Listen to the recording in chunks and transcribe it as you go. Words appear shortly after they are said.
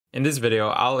In this video,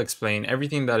 I'll explain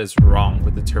everything that is wrong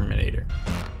with the Terminator.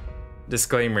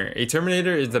 Disclaimer, a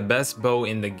Terminator is the best bow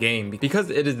in the game. Because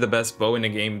it is the best bow in the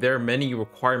game, there are many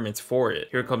requirements for it.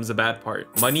 Here comes the bad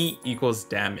part. Money equals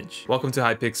damage. Welcome to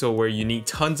Hypixel, where you need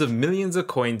tons of millions of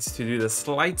coins to do the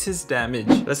slightest damage.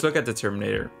 Let's look at the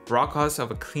Terminator. Raw cost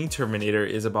of a clean Terminator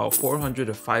is about 400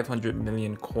 to 500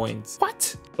 million coins.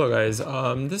 What? Hello guys,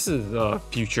 this is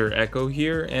future Echo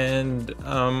here, and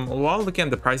while looking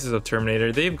at the prices of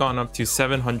Terminator, they've gone up to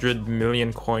 700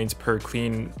 million coins per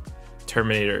clean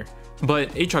Terminator. But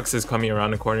Aatrox is coming around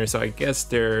the corner, so I guess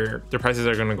their prices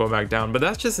are going to go back down. But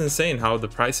that's just insane how the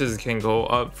prices can go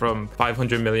up from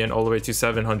 500 million all the way to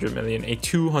 700 million, a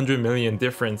 200 million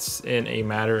difference in a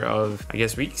matter of, I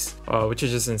guess, weeks, which is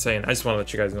just insane. I just want to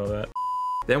let you guys know that.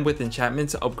 Then with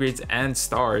enchantments, upgrades, and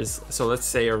stars, so let's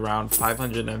say around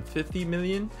 550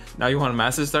 million. Now you want to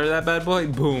master star that bad boy?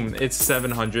 Boom, it's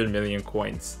 700 million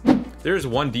coins. There's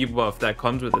one debuff that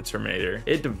comes with the Terminator.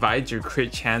 It divides your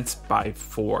crit chance by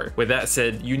 4. With that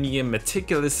said, you need to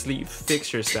meticulously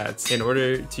fix your stats in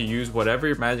order to use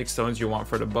whatever magic stones you want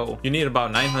for the bow. You need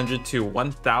about 900 to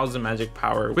 1000 magic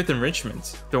power with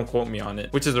enrichments. Don't quote me on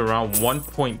it, which is around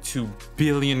 1.2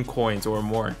 billion coins or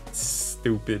more.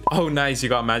 Stupid. Oh nice, you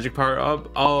got magic power up.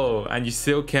 Oh, and you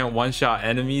still can't one-shot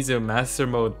enemies in master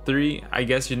mode 3. I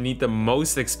guess you need the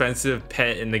most expensive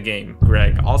pet in the game,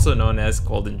 Greg, also known as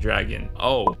Golden Dragon.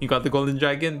 Oh, you got the Golden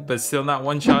Dragon but still not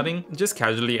one-shotting? Just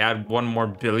casually add 1 more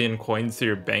billion coins to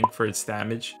your bank for its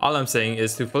damage. All I'm saying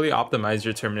is, to fully optimize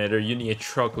your Terminator, you need a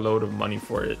truckload of money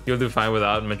for it. You'll do fine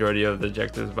without majority of the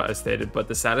objectives I stated, but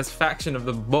the satisfaction of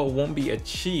the bow won't be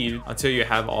achieved until you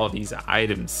have all these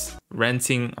items.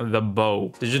 Renting the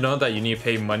bow. Did you know that you need to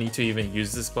pay money to even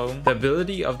use this bow? The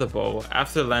ability of the bow: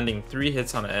 after landing 3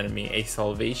 hits on an enemy, a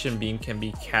salvation beam can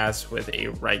be cast with a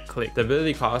right click. The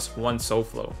ability costs 1 soul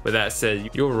flow. With that said,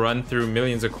 you'll run through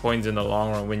millions of coins in the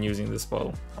long run when using this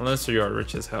bow, unless you are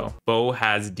rich as hell. Bow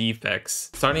has defects.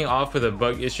 Starting off with a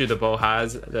bug issue the bow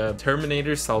has: the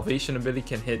Terminator's salvation ability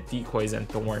can hit decoys and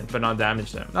thorn, but not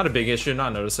damage them. Not a big issue,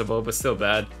 not noticeable, but still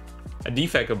bad. A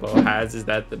defect a bow has is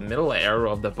that the middle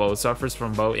arrow of the bow suffers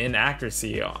from bow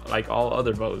inaccuracy like all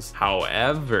other bows.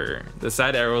 However, the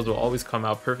side arrows will always come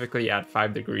out perfectly at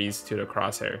 5 degrees to the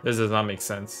crosshair. This does not make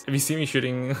sense. If you see me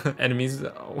shooting enemies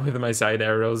with my side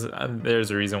arrows, there's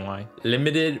a reason why.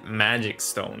 Limited magic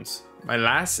stones. My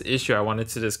last issue I wanted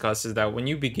to discuss is that when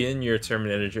you begin your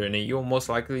Terminator journey, you will most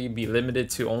likely be limited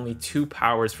to only 2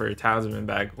 powers for your talisman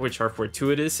bag, which are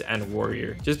Fortuitous and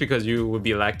Warrior, just because you would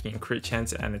be lacking crit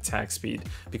chance and attack speed,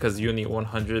 because you need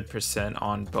 100%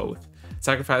 on both,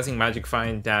 sacrificing magic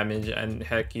find, damage, and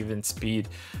heck even speed,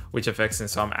 which affects in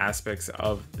some aspects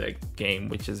of the game,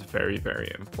 which is very,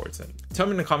 very important. Tell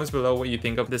me in the comments below what you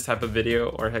think of this type of video,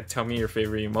 or heck, tell me your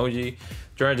favorite emoji.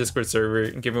 Join our Discord server,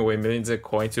 giving away millions of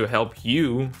coins to help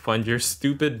you fund your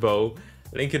stupid bow.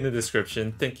 Link in the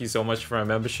description. Thank you so much for my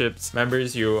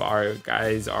members. You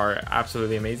guys are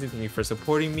absolutely amazing. Thank you for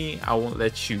supporting me. I won't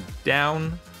let you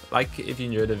down. Like if you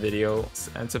enjoyed the video,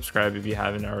 and subscribe if you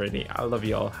haven't already. I love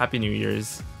y'all. Happy New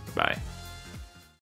Year's. Bye.